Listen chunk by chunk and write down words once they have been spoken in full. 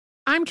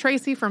I'm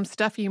Tracy from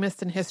Stuff You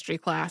Missed in History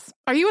class.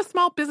 Are you a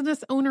small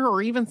business owner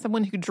or even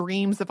someone who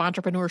dreams of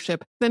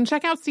entrepreneurship? Then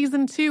check out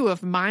Season 2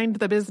 of Mind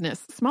the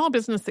Business, small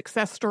business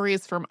success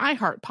stories from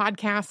iHeart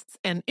Podcasts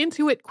and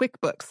Intuit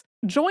QuickBooks.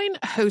 Join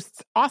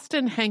hosts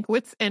Austin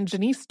Hankwitz and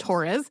Janice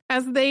Torres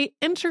as they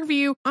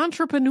interview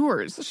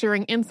entrepreneurs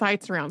sharing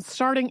insights around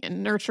starting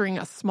and nurturing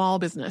a small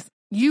business.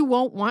 You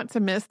won't want to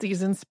miss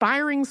these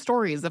inspiring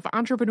stories of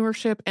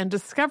entrepreneurship and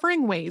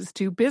discovering ways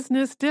to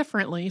business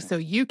differently so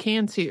you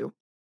can too.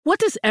 What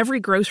does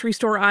every grocery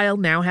store aisle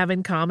now have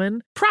in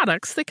common?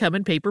 Products that come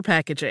in paper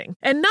packaging.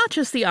 And not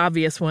just the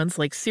obvious ones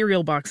like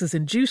cereal boxes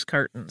and juice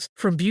cartons.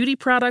 From beauty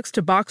products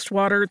to boxed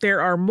water, there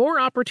are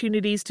more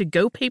opportunities to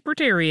go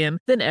papertarian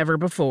than ever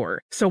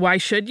before. So why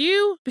should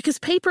you? Because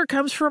paper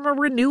comes from a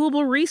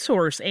renewable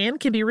resource and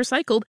can be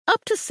recycled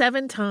up to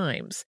 7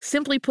 times.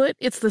 Simply put,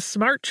 it's the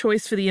smart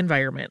choice for the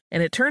environment.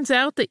 And it turns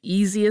out the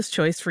easiest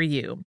choice for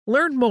you.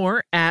 Learn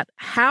more at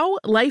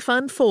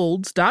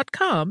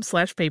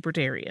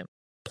howlifeunfolds.com/papertarian.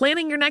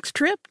 Planning your next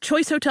trip?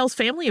 Choice Hotels'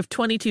 family of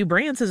 22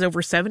 brands has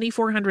over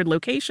 7,400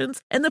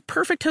 locations and the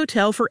perfect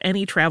hotel for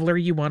any traveler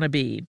you want to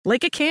be.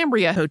 Like a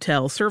Cambria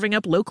Hotel, serving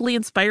up locally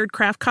inspired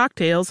craft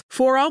cocktails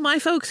for all my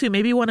folks who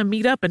maybe want to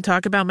meet up and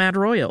talk about Mad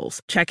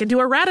Royals. Check into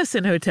a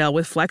Radisson Hotel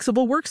with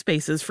flexible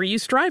workspaces for you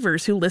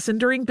strivers who listen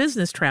during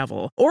business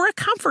travel. Or a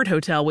Comfort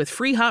Hotel with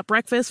free hot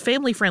breakfast,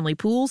 family-friendly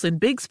pools, and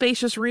big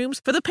spacious rooms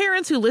for the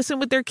parents who listen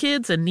with their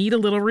kids and need a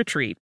little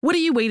retreat. What are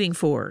you waiting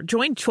for?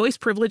 Join Choice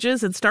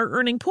Privileges and start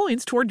earning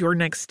points toward your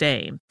next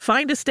stay.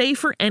 Find a stay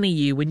for any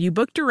you when you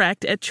book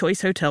direct at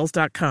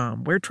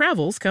choicehotels.com, where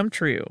travels come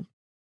true.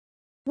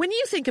 When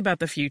you think about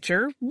the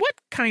future, what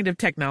kind of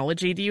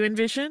technology do you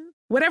envision?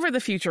 Whatever the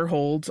future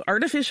holds,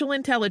 artificial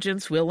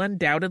intelligence will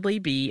undoubtedly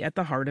be at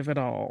the heart of it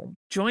all.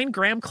 Join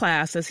Graham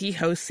Class as he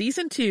hosts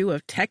Season 2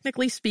 of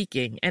Technically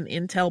Speaking, an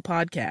Intel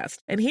podcast,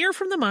 and hear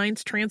from the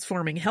minds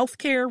transforming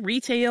healthcare,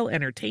 retail,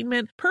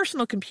 entertainment,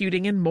 personal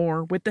computing, and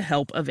more with the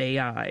help of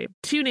AI.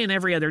 Tune in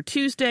every other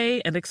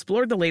Tuesday and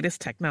explore the latest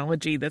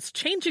technology that's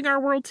changing our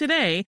world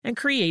today and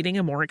creating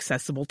a more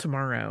accessible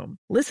tomorrow.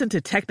 Listen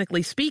to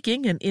Technically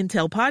Speaking, an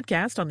Intel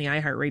podcast on the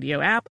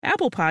iHeartRadio app,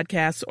 Apple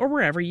Podcasts, or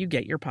wherever you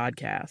get your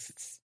podcasts.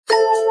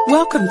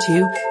 Welcome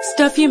to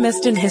Stuff You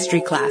Missed in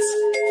History class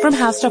from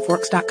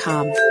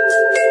HowStuffWorks.com.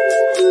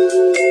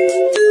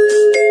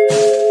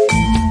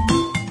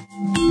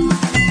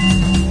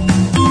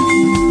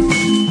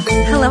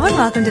 Hello and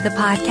welcome to the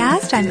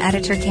podcast. I'm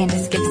editor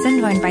Candace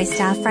Gibson, joined by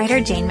staff writer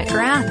Jane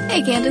McGrath.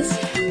 Hey, Candace.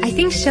 I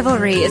think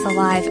chivalry is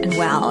alive and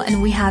well,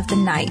 and we have the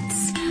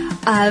knights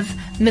of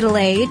Middle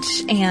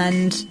Age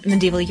and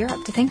medieval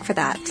Europe to thank for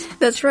that.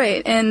 That's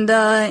right. And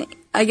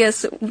I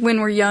guess when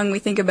we're young, we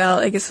think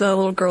about,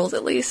 little girls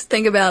at least,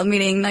 think about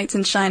meeting knights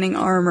in shining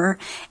armor.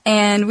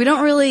 And we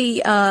don't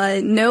really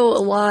know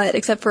a lot,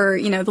 except for,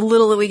 the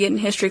little that we get in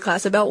history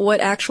class, about what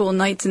actual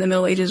knights in the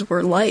Middle Ages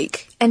were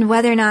like. And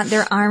whether or not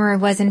their armor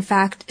was in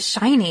fact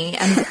shiny.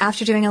 And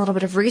after doing a little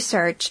bit of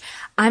research,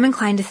 I'm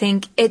inclined to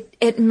think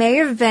it may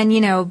have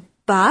been,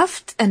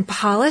 buffed and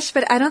polished,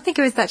 but I don't think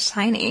it was that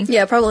shiny.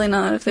 Yeah, probably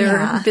not if they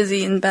were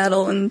busy in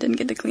battle and didn't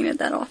get to clean it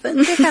that often.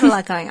 They've got a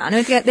lot going on.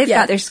 They've got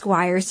their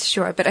squires,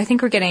 sure, but I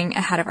think we're getting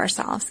ahead of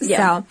ourselves.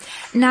 Yeah. So,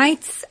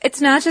 knights,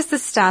 it's not just the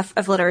stuff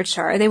of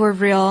literature. They were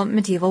real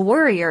medieval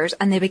warriors,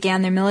 and they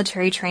began their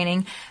military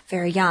training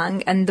very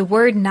young. And the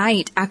word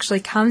knight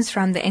actually comes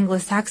from the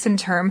Anglo-Saxon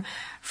term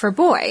for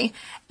boy.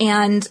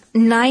 And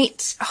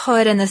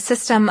knighthood and the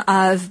system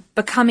of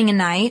becoming a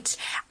knight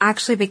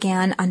actually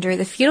began under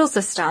the feudal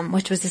system,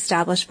 which was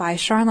established by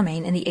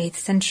Charlemagne in the 8th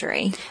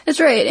century. That's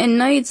right. And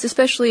knights,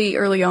 especially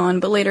early on,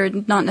 but later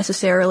not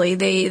necessarily,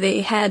 they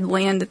had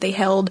land that they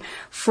held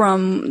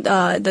from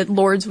that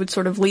lords would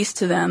sort of lease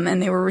to them,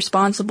 and they were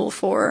responsible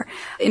for.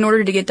 In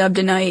order to get dubbed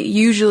a knight,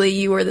 usually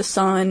you were the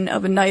son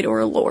of a knight or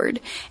a lord.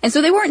 And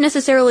so they weren't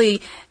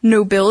necessarily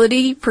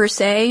nobility per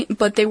se,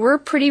 but they were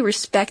pretty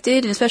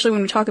respected, and especially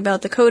when we talk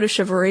about the code of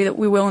chivalry that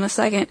we will in a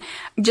second,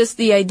 just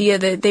the idea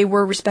that they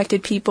were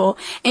respected people.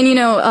 And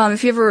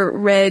if you ever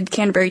read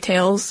Canterbury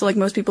Tales, like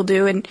most people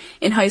do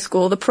in high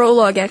school, the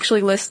prologue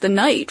actually lists the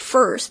knight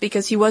first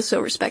because he was so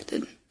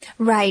respected.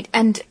 Right.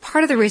 And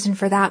part of the reason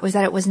for that was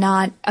that it was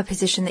not a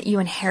position that you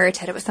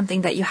inherited. It was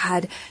something that you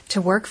had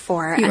to work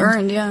for. You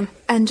earned, yeah.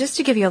 And just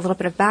to give you a little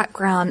bit of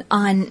background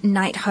on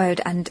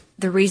knighthood and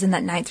the reason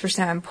that knights were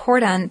so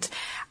important,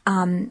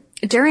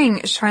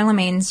 during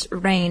Charlemagne's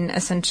reign,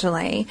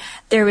 essentially,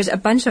 there was a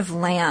bunch of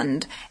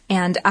land,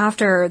 and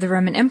after the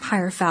Roman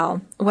Empire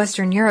fell,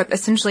 Western Europe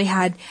essentially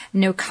had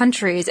no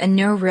countries and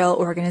no real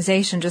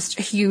organization, just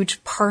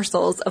huge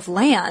parcels of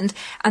land,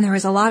 and there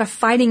was a lot of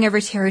fighting over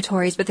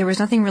territories, but there was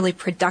nothing really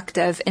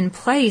productive in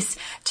place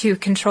to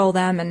control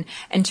them and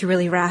to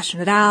really ration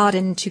it out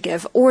and to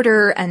give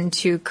order and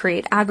to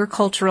create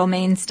agricultural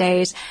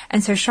mainstays.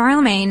 And so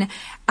Charlemagne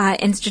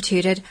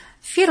instituted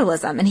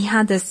feudalism, and he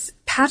had this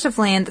patch of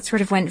land that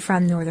sort of went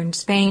from northern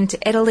Spain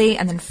to Italy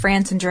and then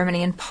France and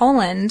Germany and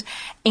Poland,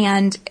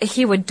 and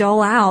he would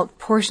dole out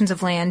portions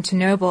of land to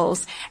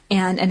nobles,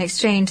 and in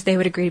exchange they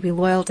would agree to be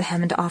loyal to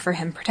him and to offer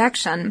him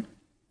protection.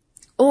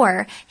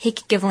 or he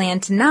could give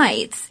land to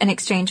knights in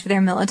exchange for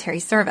their military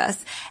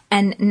service.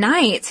 And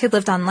knights who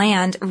lived on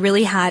land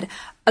really had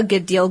a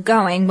good deal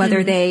going,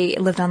 whether they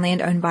lived on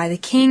land owned by the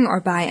king or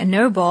by a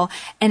noble.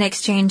 In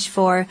exchange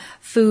for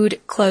food,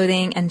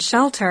 clothing, and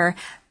shelter,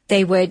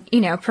 they would,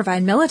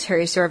 provide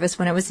military service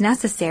when it was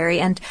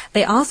necessary. And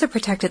they also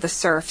protected the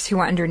serfs who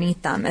were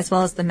underneath them, as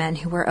well as the men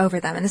who were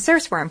over them. And the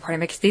serfs were important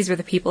because these were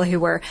the people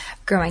who were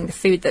growing the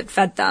food that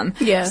fed them.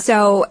 Yeah.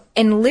 So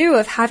in lieu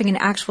of having an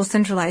actual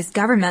centralized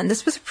government,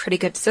 this was a pretty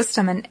good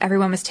system and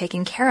everyone was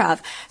taken care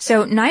of.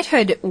 So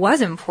knighthood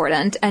was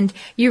important, and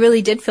you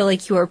really did feel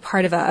like you were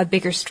part of a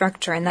bigger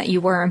structure and that you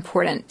were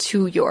important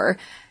to your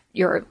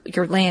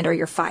land or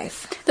your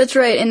fief. That's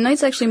right, and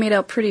knights actually made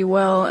out pretty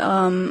well.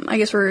 I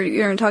guess you're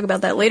going to talk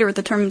about that later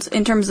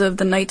in terms of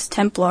the Knights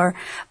Templar.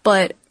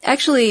 But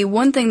actually,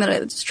 one thing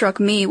that struck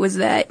me was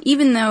that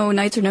even though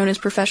knights are known as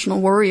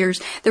professional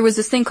warriors, there was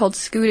this thing called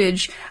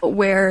scutage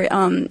where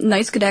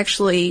knights could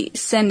actually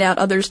send out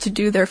others to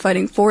do their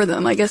fighting for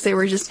them. I guess they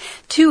were just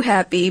too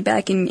happy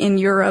back in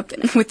Europe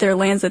with their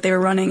lands that they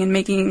were running and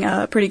making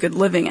a pretty good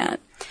living at.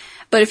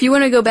 But if you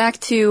want to go back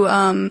to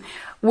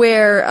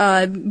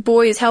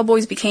how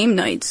boys became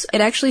knights.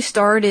 It actually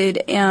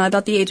started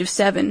about the age of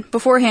 7.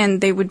 Beforehand,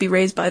 they would be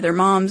raised by their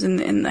moms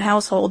in the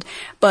household,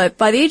 but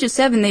by the age of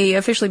 7, they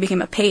officially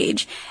became a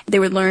page. They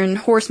would learn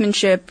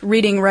horsemanship,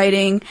 reading,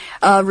 writing,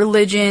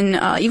 religion,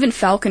 even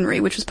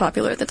falconry, which was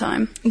popular at the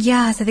time.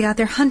 Yeah, so they got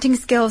their hunting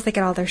skills, they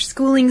got all their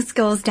schooling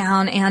skills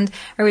down, and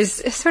it was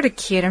sort of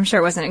cute. I'm sure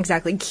it wasn't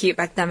exactly cute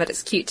back then, but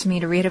it's cute to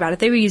me to read about it.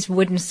 They would use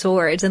wooden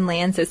swords and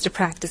lances to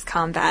practice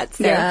combat.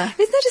 So yeah.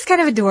 Isn't that just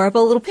kind of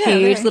adorable? Little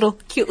page.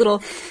 Cute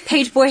little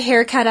page boy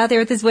haircut out there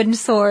with his wooden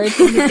sword.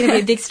 He's going to be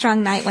a big,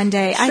 strong knight one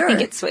day. Sure. I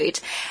think it's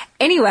sweet.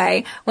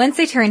 Anyway, once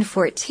they turned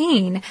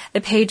 14, the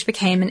page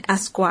became an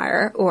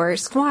esquire or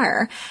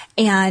squire.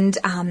 And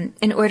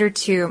in order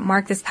to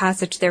mark this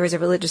passage, there was a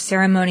religious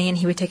ceremony, and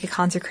he would take a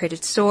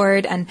consecrated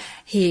sword, and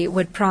he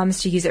would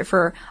promise to use it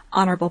for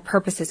honorable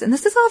purposes. And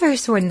this is all very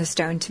sword in the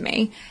stone to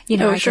me.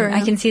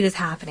 I can see this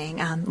happening.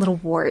 Little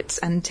warts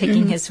and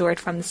taking his sword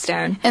from the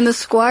stone. And the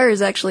squire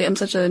is actually, I'm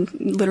such a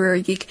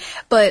literary geek,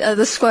 but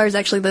the squire is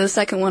actually the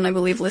second one, I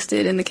believe,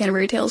 listed in the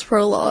Canterbury Tales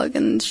prologue,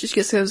 and it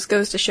just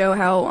goes to show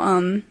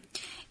how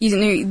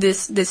using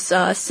this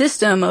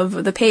system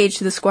of the page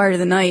to the squire to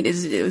the knight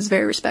it was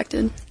very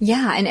respected.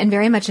 Yeah, and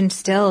very much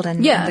instilled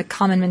in the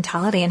common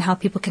mentality and how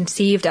people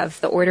conceived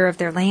of the order of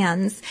their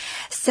lands.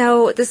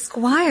 So the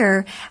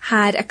squire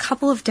had a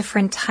couple of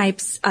different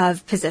types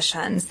of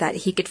positions that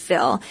he could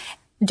fill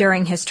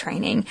during his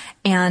training.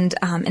 And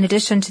in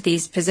addition to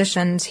these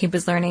positions, he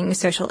was learning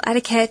social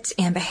etiquette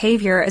and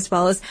behavior as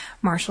well as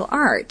martial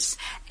arts.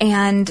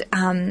 And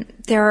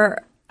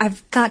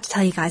I've got to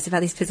tell you guys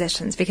about these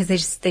positions because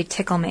they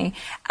tickle me.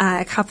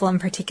 A couple in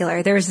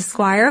particular. There was a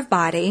squire of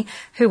body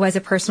who was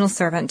a personal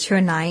servant to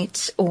a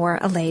knight or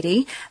a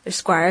lady. The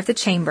squire of the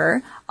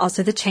chamber,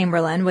 also the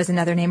chamberlain was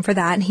another name for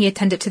that, and he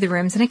attended to the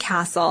rooms in a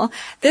castle.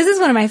 This is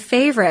one of my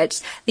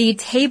favorites. The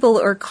table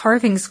or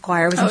carving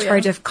squire was in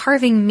charge of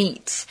carving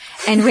meat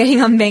and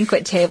waiting on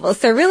banquet tables.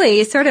 So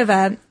really sort of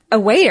a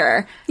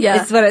waiter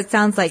is what it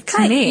sounds like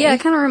to me. Yeah, it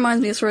kind of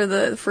reminds me of sort of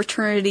the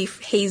fraternity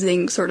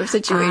hazing sort of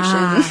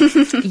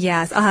situation.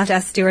 Yes, I'll have to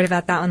ask Stuart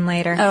about that one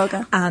later. Oh,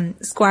 okay.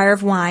 Squire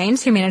of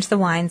wines, who managed the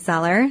wine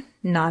cellar.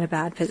 Not a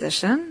bad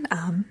position,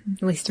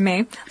 at least to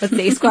me. Let's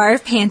see. Squire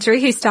of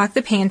pantry, who stocked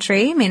the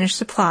pantry, managed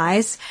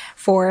supplies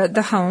for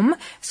the home.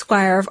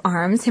 Squire of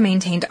arms, who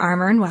maintained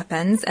armor and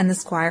weapons. And the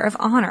squire of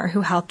honor,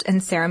 who helped in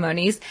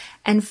ceremonies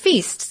and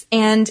feasts.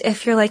 And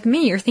if you're like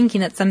me, you're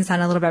thinking that some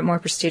sound a little bit more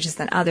prestigious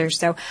than others.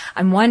 So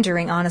I'm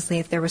wondering, honestly,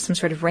 if there was some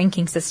sort of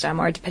ranking system,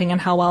 or depending on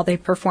how well they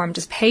performed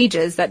as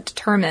pages, that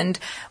determined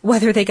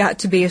whether they got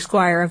to be a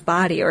squire of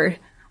body or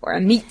a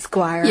meat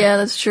squire. Yeah,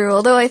 that's true.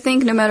 Although I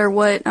think no matter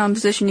what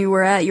position you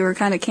were at, you were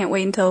kind of can't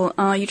wait until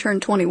you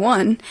turned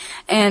 21.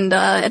 And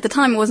at the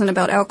time, it wasn't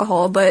about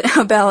alcohol, but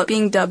about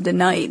being dubbed a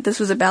knight.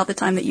 This was about the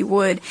time that you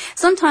would.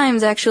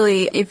 Sometimes,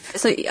 actually, if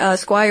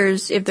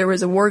squires, if there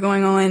was a war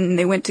going on and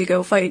they went to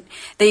go fight,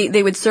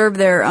 they would serve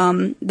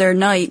their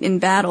knight in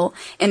battle.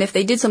 And if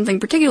they did something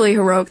particularly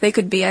heroic, they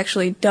could be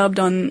actually dubbed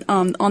on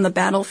the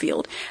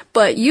battlefield.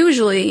 But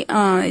usually,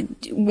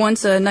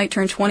 once a knight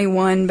turned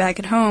 21 back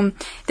at home,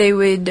 they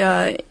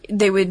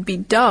would be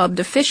dubbed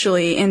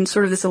officially in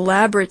sort of this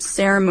elaborate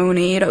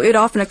ceremony. It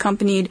often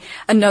accompanied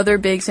another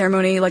big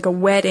ceremony, like a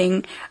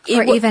wedding.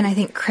 Or even, I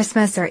think,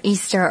 Christmas or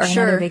Easter or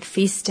another big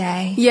feast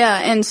day. Yeah,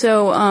 and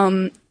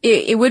so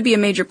it would be a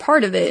major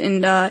part of it.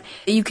 And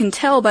you can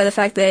tell by the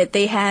fact that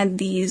they had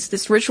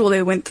this ritual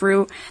they went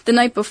through. The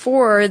night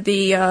before,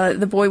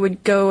 the boy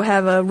would go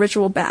have a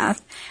ritual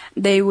bath.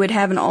 They would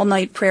have an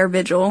all-night prayer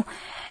vigil.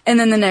 And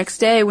then the next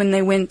day, when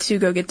they went to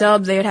go get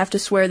dubbed, they would have to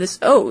swear this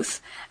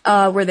oath,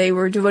 where they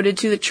were devoted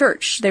to the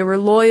church. They were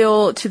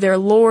loyal to their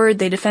lord.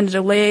 They defended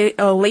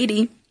a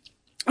lady,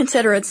 et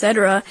cetera, et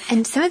cetera.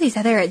 And some of these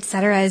other et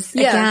ceteras,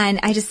 again,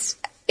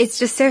 it's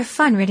just so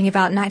fun reading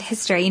about knight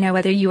history,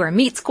 whether you were a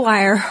meat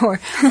squire or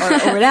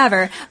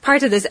whatever.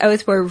 Parts of this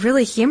oath were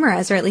really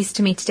humorous, or at least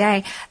to me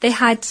today. They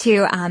had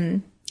to,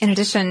 in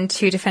addition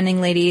to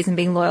defending ladies and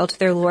being loyal to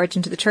their lords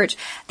and to the church,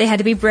 they had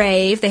to be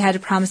brave. They had to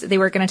promise that they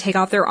were going to take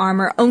off their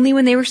armor only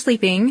when they were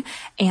sleeping,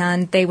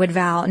 and they would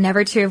vow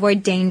never to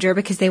avoid danger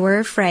because they were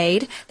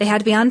afraid. They had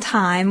to be on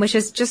time, which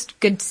is just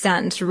good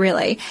sense,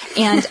 really.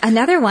 And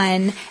another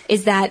one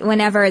is that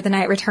whenever the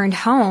knight returned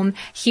home,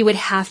 he would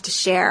have to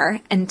share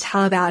and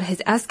tell about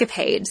his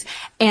escapades.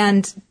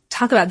 And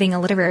talk about being a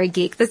literary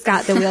geek. This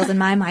got the wheels in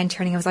my mind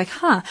turning. I was like,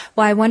 well,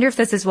 I wonder if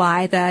this is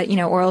why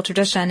the, oral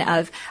tradition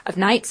of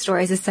knight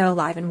stories is so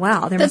alive and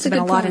well. There must have been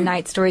a lot of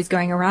knight stories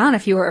going around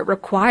if you were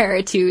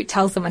required to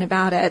tell someone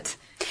about it.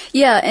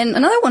 Yeah, and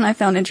another one I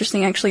found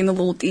interesting actually in the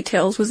little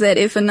details was that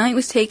if a knight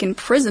was taken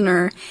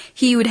prisoner,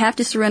 he would have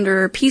to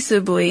surrender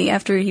peaceably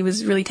after he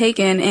was really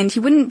taken, and he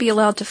wouldn't be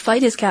allowed to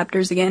fight his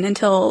captors again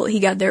until he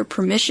got their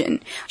permission,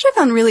 which I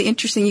found really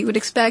interesting. You would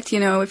expect,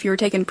 if you were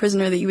taken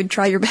prisoner that you would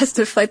try your best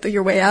to fight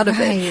your way out of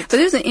it. But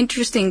there's an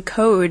interesting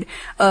code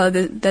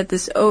that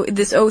this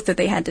oath that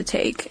they had to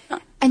take.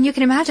 And you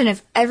can imagine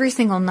if every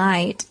single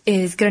knight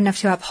is good enough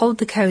to uphold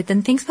the code,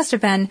 then things must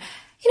have been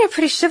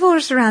pretty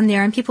chivalrous around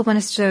there, and people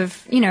must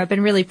have,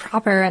 been really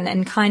proper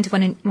and kind to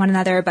one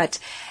another. But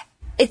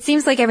it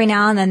seems like every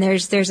now and then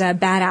there's a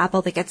bad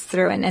apple that gets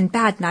through, and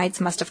bad knights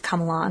must have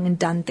come along and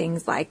done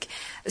things like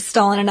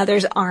stolen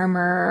another's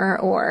armor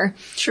or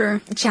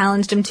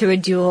challenged him to a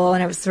duel,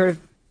 and it was sort of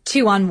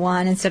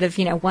 2-on-1 instead of,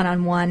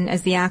 1-on-1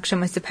 as the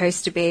action was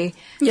supposed to be.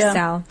 Yeah.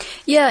 So.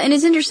 Yeah, and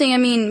it's interesting. I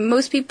mean,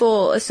 most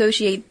people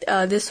associate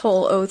this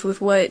whole oath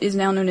with what is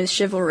now known as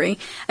chivalry.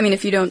 I mean,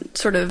 if you don't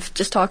sort of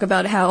just talk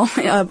about how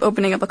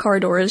opening up a car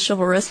door is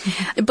chivalrous.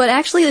 But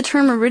actually the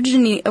term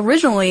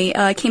originally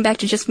came back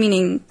to just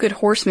meaning good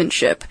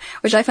horsemanship,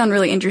 which I found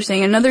really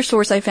interesting. Another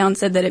source I found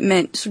said that it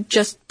meant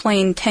just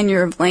plain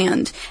tenure of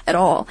land at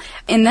all.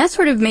 And that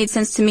sort of made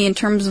sense to me in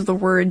terms of the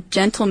word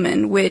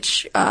gentleman,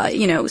 which,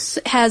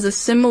 has a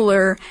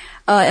similar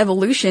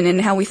evolution in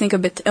how we think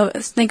of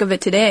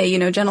it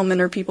today.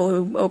 Gentlemen are people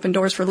who open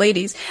doors for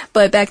ladies,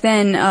 but back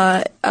then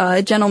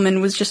a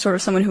gentleman was just sort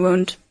of someone who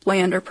owned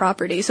land or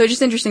property. So it's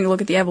just interesting to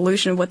look at the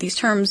evolution of what these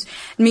terms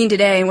mean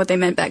today and what they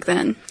meant back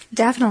then.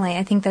 Definitely.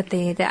 I think that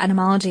the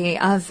etymology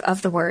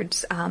of the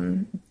words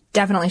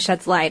definitely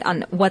sheds light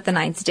on what the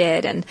knights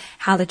did and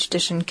how the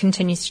tradition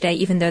continues today,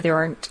 even though there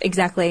aren't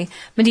exactly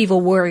medieval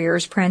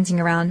warriors prancing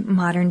around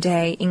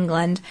modern-day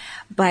England.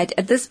 But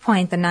at this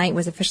point, the knight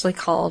was officially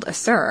called a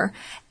sir,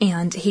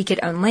 and he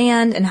could own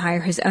land and hire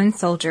his own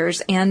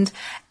soldiers. And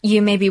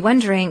you may be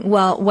wondering,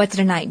 well, what did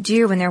a knight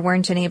do when there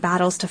weren't any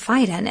battles to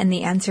fight in? And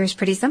the answer is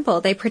pretty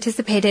simple. They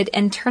participated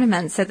in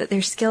tournaments so that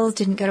their skills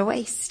didn't go to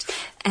waste.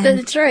 And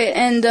that's right.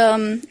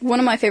 And one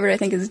of my favorite, I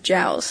think, is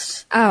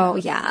joust. Oh,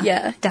 yeah.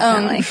 Yeah.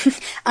 Definitely.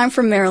 I'm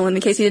from Maryland,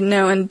 in case you didn't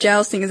know, and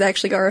jousting is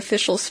actually our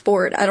official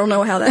sport. I don't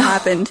know how that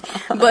happened,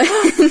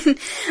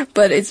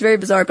 but it's very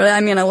bizarre. But I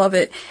mean, I love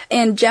it.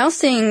 And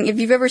jousting, if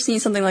you've ever seen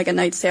something like A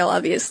Knight's Tale,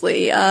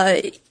 obviously,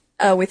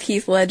 with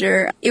Heath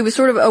Ledger, it was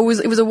sort of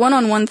it was a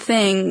one-on-one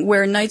thing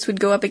where knights would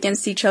go up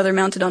against each other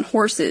mounted on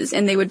horses,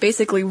 and they would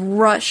basically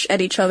rush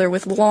at each other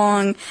with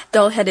long,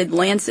 dull-headed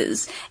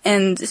lances.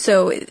 And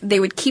so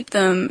they would keep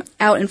them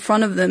out in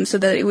front of them so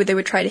that they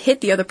would try to hit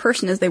the other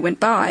person as they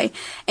went by.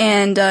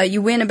 And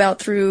you win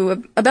about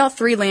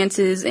 3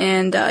 lances,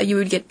 and you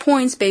would get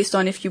points based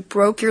on if you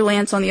broke your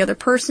lance on the other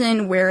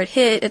person, where it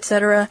hit,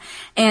 etc.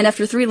 And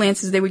after 3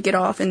 lances, they would get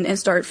off and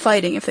start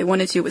fighting if they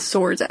wanted to with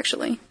swords,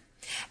 actually.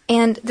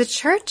 And the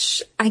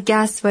church, I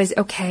guess, was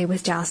okay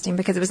with jousting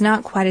because it was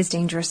not quite as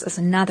dangerous as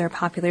another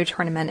popular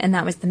tournament, and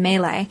that was the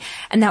melee.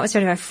 And that was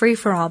sort of a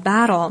free-for-all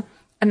battle.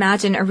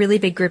 Imagine a really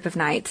big group of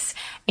knights,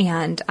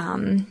 and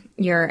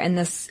you're in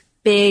this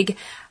big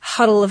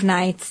huddle of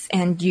knights,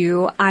 and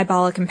you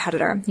eyeball a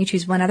competitor. You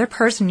choose one other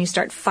person, you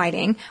start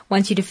fighting.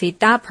 Once you defeat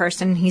that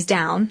person, he's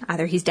down.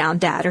 Either he's down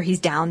dead or he's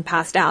down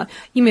passed out.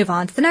 You move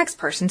on to the next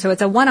person. So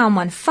it's a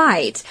one-on-one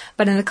fight,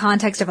 but in the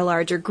context of a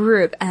larger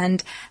group,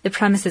 and the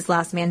premise is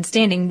last man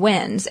standing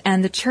wins.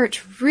 And the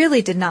church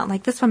really did not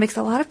like this one because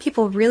a lot of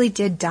people really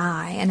did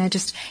die. And it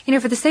just,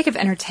 for the sake of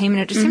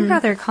entertainment, it just seemed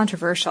rather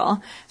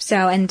controversial.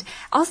 So, and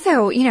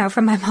also,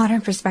 from my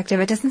modern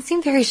perspective, it doesn't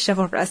seem very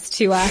chivalrous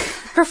to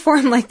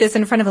perform like this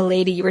in front of a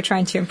lady you were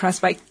trying to impress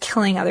by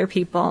killing other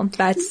people.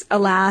 But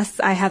alas,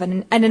 I have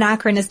an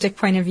anachronistic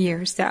point of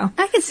view, so.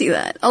 I can see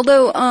that.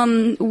 Although,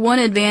 one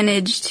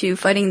advantage to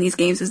fighting these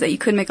games is that you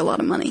could make a lot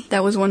of money.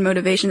 That was one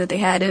motivation that they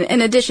had,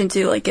 in addition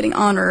to, like, getting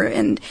honor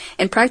and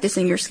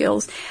practicing your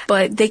skills.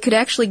 But they could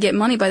actually get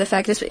money by the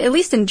fact that, at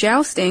least in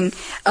jousting,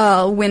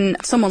 when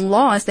someone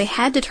lost, they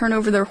had to turn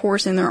over their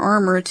horse and their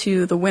armor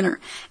to the winner.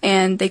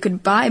 And they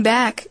could buy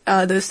back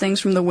those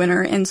things from the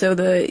winner. And so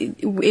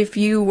if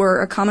you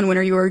were a common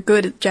winner, you were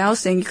good at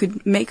jousting, you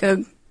could make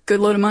a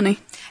good load of money.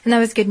 And that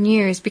was good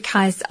news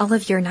because all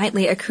of your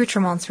knightly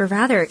accoutrements were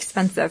rather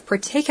expensive,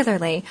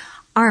 particularly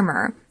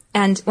armor.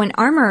 And when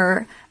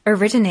armor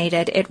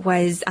originated, it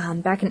was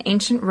back in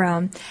ancient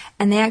Rome,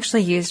 and they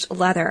actually used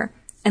leather.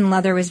 and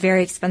leather was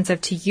very expensive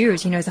to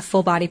use, as a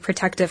full body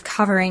protective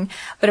covering,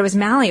 but it was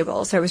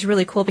malleable. So it was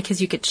really cool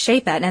because you could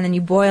shape it and then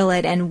you boil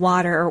it in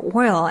water or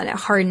oil and it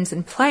hardens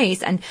in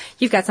place. And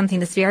you've got something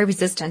that's very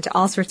resistant to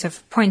all sorts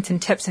of points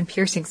and tips and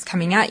piercings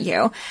coming at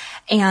you.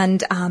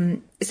 And,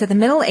 so the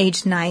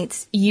middle-aged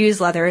knights used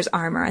leather as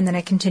armor, and then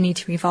it continued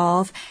to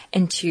evolve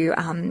into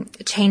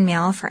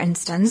chainmail, for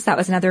instance. That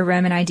was another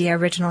Roman idea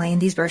originally,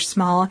 and these were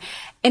small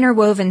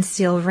interwoven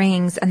steel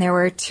rings, and there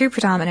were two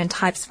predominant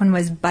types. One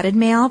was butted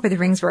mail, where the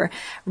rings were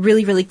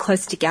really, really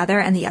close together,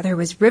 and the other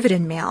was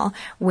riveted mail,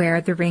 where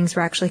the rings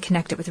were actually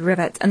connected with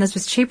rivets. And this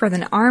was cheaper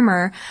than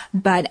armor,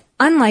 but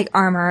unlike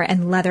armor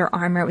and leather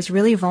armor, it was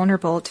really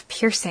vulnerable to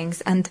piercings,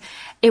 and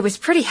it was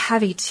pretty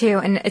heavy too.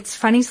 And it's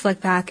funny to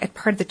look back at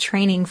part of the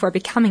training for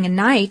becoming a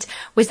knight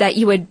was that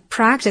you would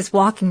practice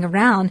walking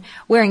around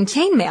wearing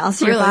chainmail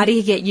so your body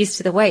could get used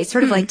to the weight.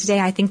 Sort of like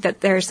today, I think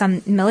that there are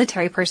some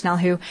military personnel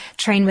who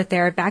train with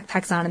their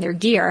backpacks on and their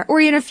gear. Or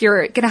even if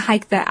you're going to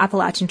hike the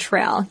Appalachian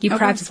Trail, you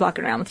practice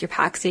walking around with your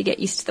pack so you get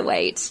used to the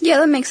weight. Yeah,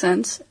 that makes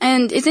sense.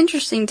 And it's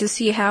interesting to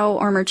see how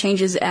armor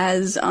changes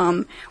as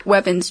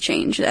weapons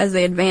change, as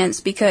they advance,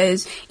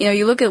 because,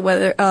 you look at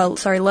leather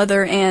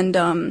and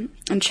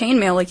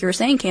chainmail, like you were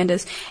saying,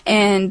 Candace,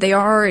 and they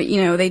are,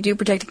 they do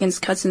protect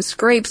against cuts and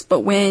scrapes, but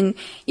when,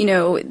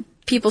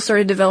 people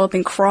started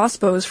developing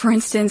crossbows, for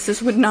instance,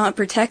 this would not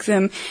protect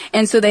them,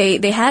 and so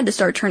they had to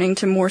start turning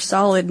to more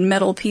solid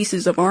metal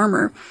pieces of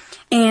armor.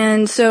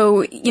 And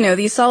so,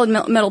 these solid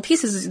metal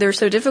pieces, they're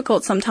so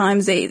difficult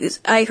sometimes.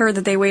 I heard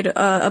that they weighed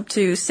up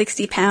to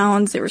 60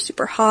 pounds. They were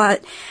super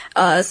hot.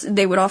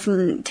 They would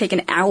often take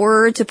an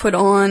hour to put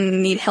on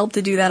and need help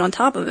to do that on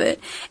top of it.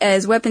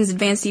 As weapons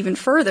advanced even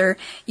further,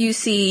 you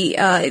see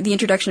the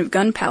introduction of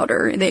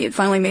gunpowder. They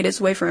finally made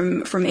its way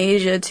from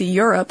Asia to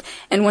Europe.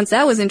 And once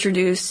that was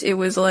introduced, it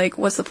was like,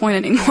 what's the point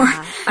anymore?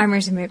 Yeah,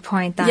 armor's a moot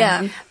point then.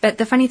 Yeah. But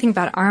the funny thing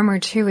about armor,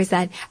 too, is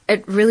that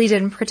it really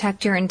didn't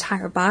protect your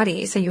entire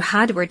body. So you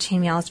had to wear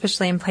chainmail,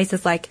 especially in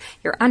places like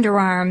your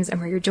underarms and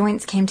where your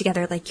joints came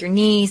together, like your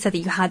knee, so that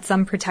you had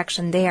some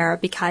protection there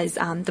because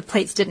the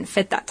plates didn't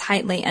fit that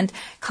tightly. And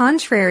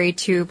contrary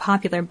to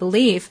popular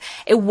belief,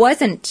 it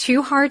wasn't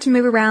too hard to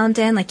move around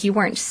in. Like, you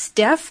weren't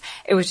stiff.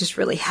 It was just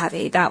really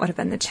heavy. That would have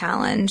been the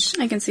challenge.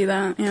 I can see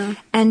that, yeah.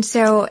 And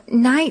so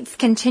knights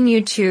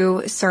continued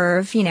to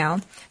serve,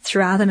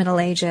 throughout the Middle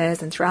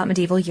Ages and throughout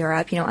medieval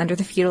Europe, under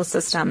the feudal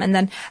system. And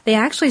then they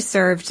actually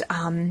served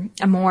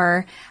a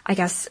more, I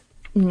guess,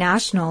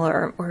 national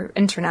or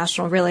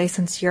international, really,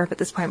 since Europe at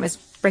this point was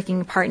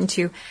breaking apart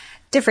into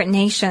different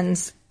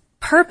nations,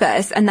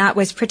 purpose, and that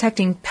was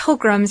protecting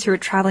pilgrims who were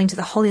traveling to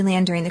the Holy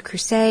Land during the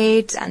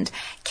Crusades and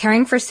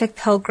caring for sick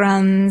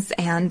pilgrims.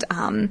 And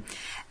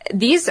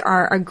these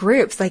are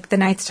groups like the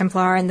Knights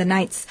Templar and the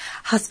Knights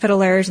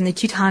Hospitallers and the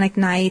Teutonic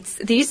Knights.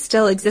 These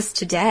still exist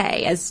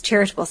today as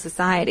charitable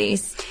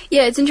societies.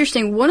 Yeah, it's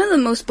interesting. One of the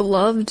most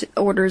beloved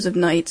orders of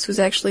knights was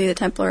actually the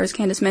Templar, as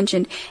Candace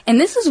mentioned. And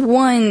this is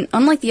one,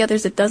 unlike the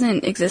others, that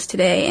doesn't exist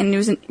today. And it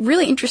was a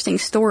really interesting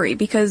story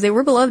because they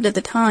were beloved at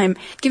the time.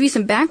 To give you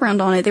some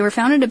background on it, they were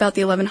founded about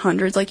the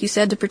 1100s, like you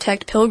said, to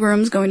protect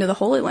pilgrims going to the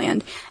Holy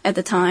Land at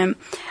the time.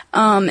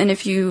 And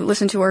if you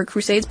listen to our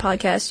Crusades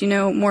podcast, you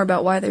know more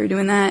about why they were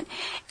doing that.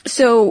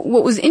 So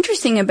what was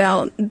interesting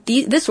about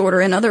this order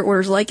and other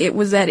orders like it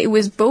was that it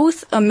was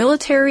both a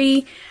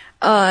military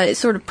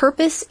sort of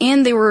purpose,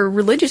 and they were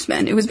religious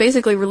men. It was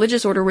basically a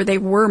religious order where they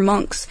were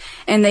monks,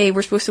 and they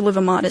were supposed to live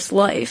a modest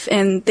life,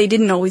 and they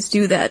didn't always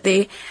do that.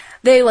 They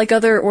like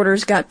other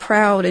orders, got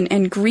proud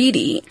and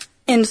greedy.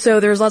 And so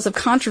there's lots of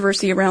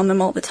controversy around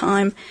them all the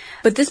time.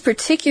 But this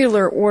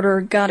particular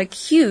order got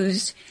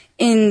accused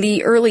in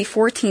the early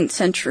 14th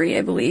century,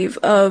 I believe,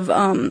 of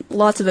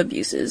lots of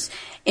abuses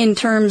in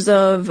terms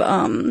of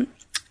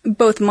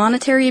both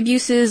monetary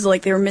abuses,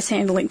 like they were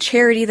mishandling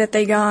charity that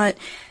they got,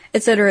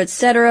 et cetera, et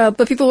cetera.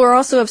 But people were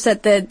also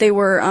upset that they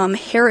were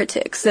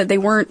heretics, that they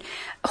weren't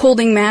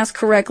holding mass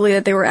correctly,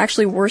 that they were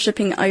actually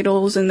worshiping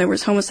idols, and there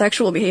was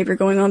homosexual behavior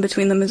going on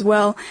between them as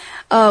well,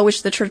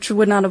 which the church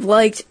would not have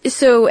liked.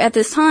 So at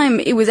this time,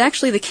 it was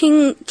actually the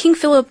King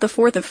Philip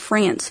IV of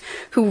France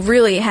who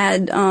really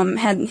had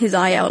his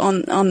eye out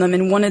on them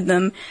and wanted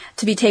them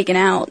to be taken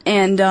out.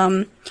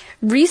 And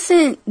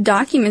recent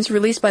documents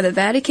released by the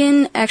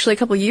Vatican, actually a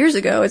couple of years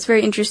ago, it's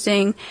very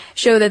interesting,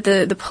 show that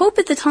the Pope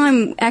at the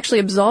time actually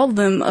absolved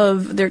them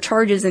of their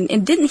charges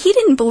and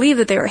didn't believe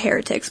that they were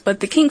heretics, but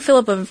the King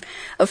Philip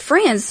of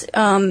France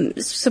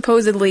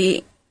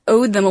supposedly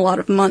owed them a lot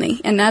of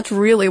money, and that's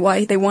really why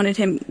he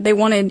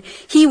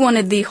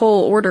wanted the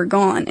whole order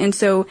gone. And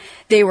so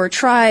they were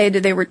tried,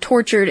 they were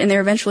tortured, and they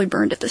were eventually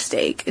burned at the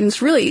stake. And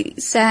it's really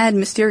sad,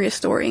 mysterious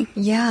story.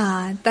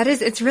 Yeah,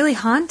 it's really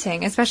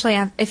haunting, especially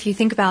if you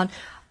think about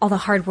all the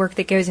hard work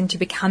that goes into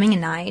becoming a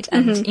knight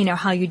and,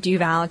 how you do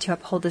vow to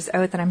uphold this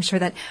oath. And I'm sure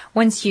that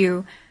once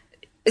you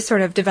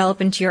sort of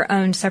develop into your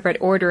own separate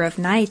order of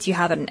knights, you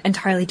have an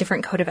entirely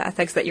different code of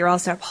ethics that you're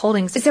also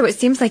upholding. So it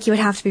seems like you would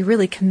have to be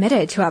really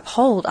committed to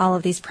uphold all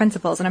of these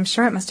principles. And I'm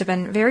sure it must have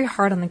been very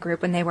hard on the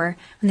group when they were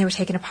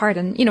taken apart,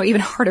 and,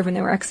 even harder when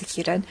they were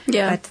executed.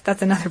 Yeah. But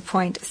that's another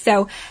point.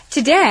 So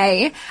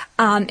today,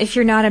 if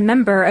you're not a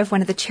member of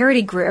one of the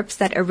charity groups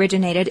that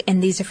originated in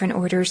these different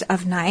orders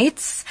of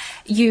knights,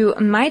 you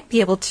might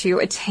be able to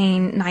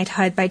attain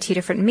knighthood by two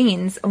different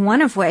means,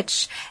 one of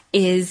which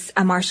is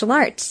a martial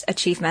arts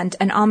achievement,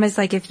 and almost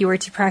like if you were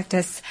to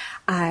practice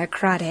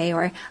karate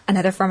or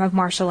another form of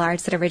martial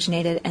arts that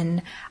originated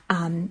in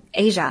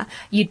Asia,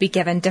 you'd be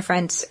given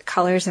different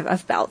colors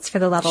of belts for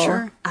the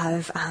level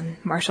of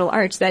martial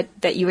arts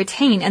that you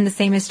attain. And the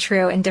same is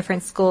true in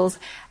different schools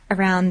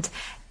around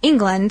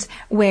England,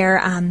 where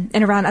and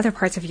around other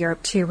parts of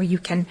Europe too, where you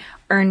can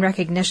earn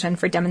recognition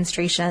for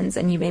demonstrations,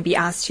 and you may be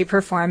asked to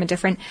perform at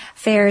different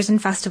fairs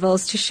and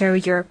festivals to show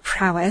your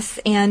prowess.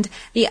 And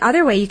the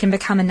other way you can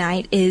become a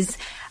knight is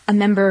a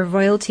member of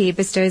royalty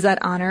bestows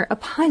that honor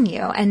upon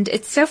you. And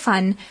it's so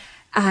fun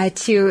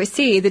to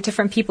see the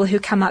different people who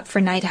come up for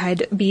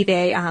knighthood, be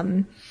they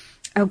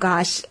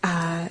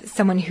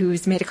someone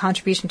who's made a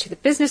contribution to the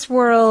business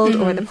world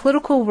or the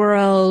political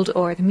world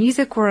or the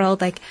music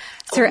world, like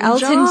Sir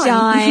Elton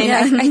John.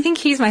 Yeah. I think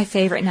he's my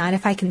favorite knight,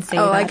 if I can say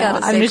that. I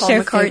gotta I'm say going to Paul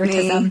show McCartney.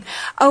 favoritism.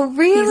 Oh,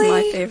 really? He's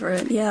my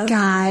favorite, yeah.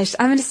 Gosh,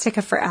 I'm going to stick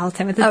up for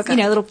Elton with his,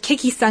 little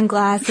kicky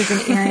sunglasses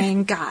and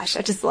earring. Gosh,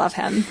 I just love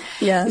him.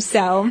 Yeah.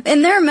 So.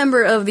 And they're a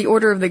member of the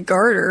Order of the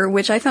Garter,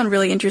 which I found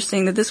really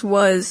interesting that this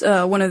was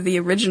one of the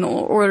original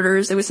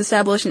orders. It was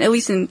established at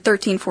least in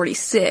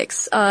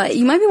 1346.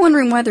 You might be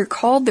wondering why they're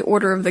called the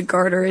Order of the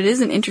Garter. It is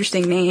an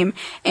interesting name.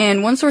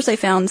 And one source I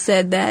found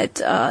said that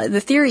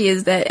the theory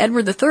is that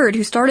Edward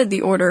III, who started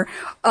the order,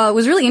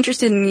 was really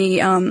interested in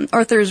the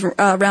Arthur's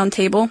Round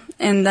Table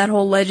and that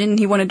whole legend.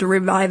 He wanted to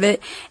revive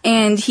it,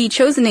 and he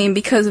chose the name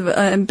because of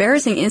an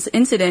embarrassing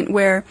incident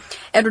where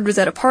Edward was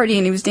at a party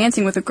and he was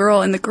dancing with a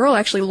girl, and the girl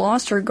actually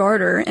lost her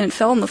garter and it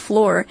fell on the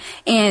floor.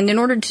 And in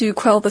order to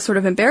quell the sort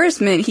of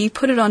embarrassment, he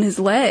put it on his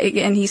leg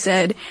and he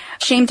said,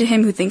 "Shame to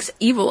him who thinks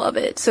evil of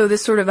it." So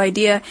this sort of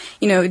idea,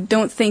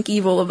 don't think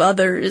evil of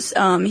others,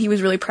 he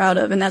was really proud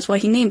of, and that's why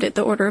he named it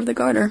the Order of the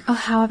Garter. Oh,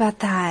 how about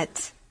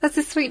that? That's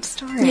a sweet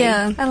story.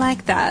 Yeah. I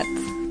like that.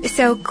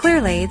 So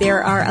clearly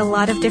there are a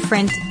lot of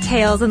different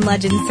tales and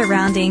legends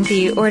surrounding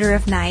the Order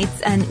of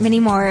Knights, and many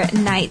more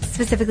knights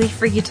specifically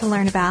for you to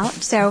learn about.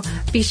 So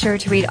be sure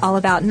to read all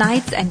about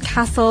knights and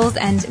castles,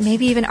 and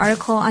maybe even an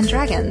article on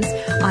dragons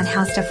on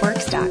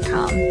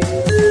HowStuffWorks.com.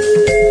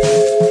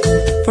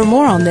 For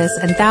more on this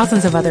and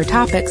thousands of other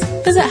topics,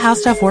 visit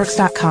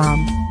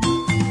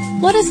HowStuffWorks.com.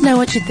 Let us know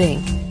what you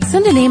think.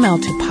 Send an email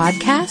to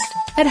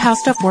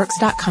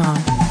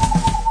podcast@HowStuffWorks.com.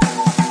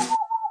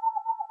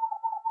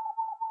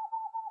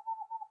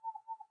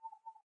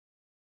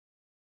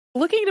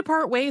 Looking to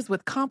part ways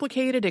with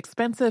complicated,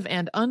 expensive,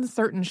 and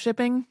uncertain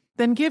shipping?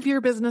 Then give your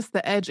business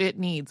the edge it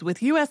needs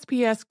with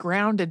USPS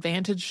Ground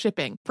Advantage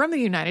shipping from the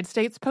United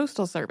States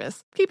Postal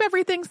Service. Keep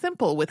everything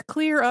simple with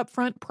clear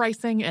upfront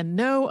pricing and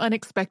no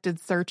unexpected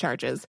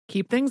surcharges.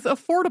 Keep things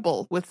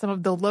affordable with some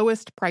of the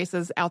lowest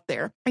prices out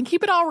there. And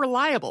keep it all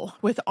reliable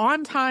with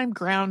on-time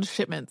ground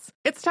shipments.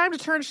 It's time to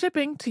turn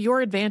shipping to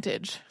your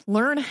advantage.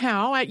 Learn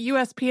how at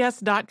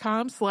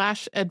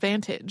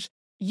USPS.com/advantage.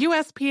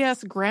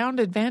 USPS Ground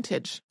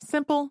Advantage.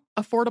 Simple,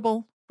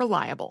 affordable,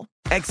 reliable.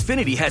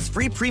 Xfinity has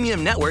free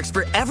premium networks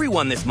for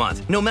everyone this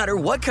month, no matter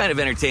what kind of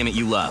entertainment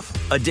you love.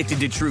 Addicted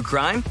to true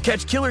crime?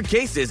 Catch killer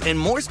cases and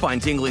more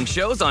spine-tingling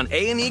shows on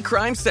A&E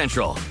Crime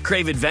Central.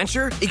 Crave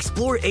adventure?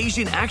 Explore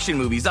Asian action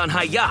movies on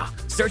Hi-Ya.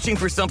 Searching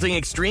for something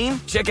extreme?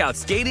 Check out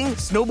skating,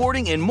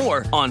 snowboarding, and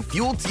more on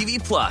Fuel TV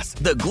Plus,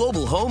 the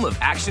global home of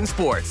action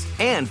sports.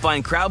 And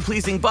find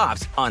crowd-pleasing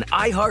bops on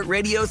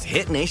iHeartRadio's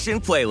Hit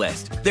Nation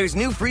playlist. There's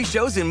new free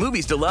shows and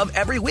movies to love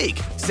every week.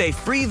 Say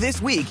free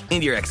this week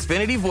in your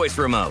Xfinity voice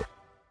remote.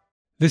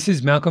 This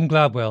is Malcolm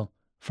Gladwell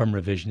from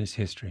Revisionist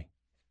History.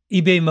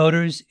 eBay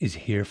Motors is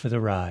here for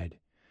the ride.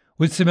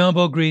 With some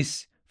elbow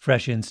grease,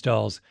 fresh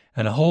installs,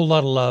 and a whole lot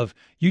of love,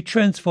 you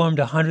transformed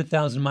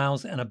 100,000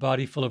 miles and a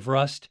body full of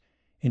rust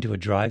into a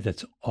drive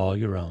that's all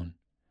your own.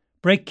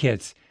 Brake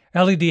kits,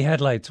 LED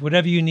headlights,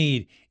 whatever you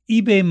need,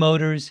 eBay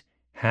Motors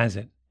has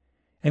it.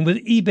 And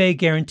with eBay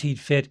Guaranteed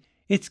Fit,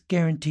 it's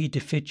guaranteed to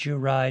fit your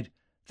ride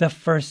the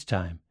first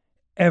time,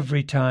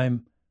 every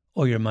time,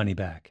 or your money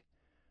back.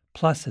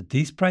 Plus, at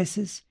these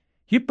prices,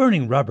 you're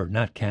burning rubber,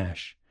 not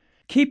cash.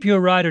 Keep your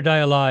ride or die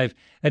alive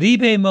at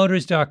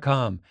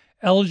ebaymotors.com.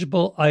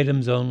 Eligible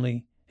items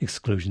only.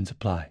 Exclusions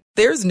apply.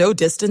 There's no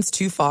distance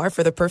too far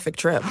for the perfect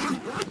trip.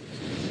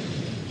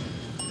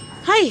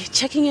 Hi,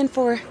 checking in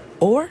for...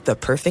 Or the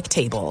perfect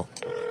table.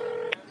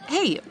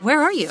 Hey,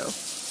 where are you?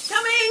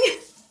 Coming!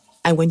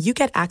 And when you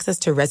get access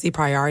to Resi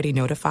Priority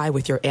Notify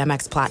with your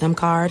Amex Platinum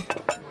card...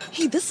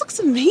 Hey, this looks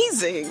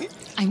amazing.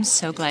 I'm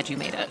so glad you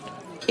made it.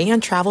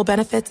 And travel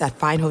benefits at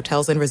fine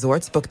hotels and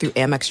resorts booked through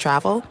Amex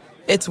Travel,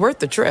 it's worth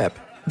the trip.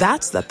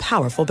 That's the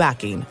powerful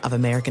backing of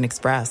American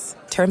Express.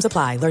 Terms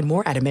apply. Learn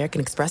more at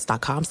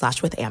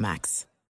americanexpress.com/withAmex.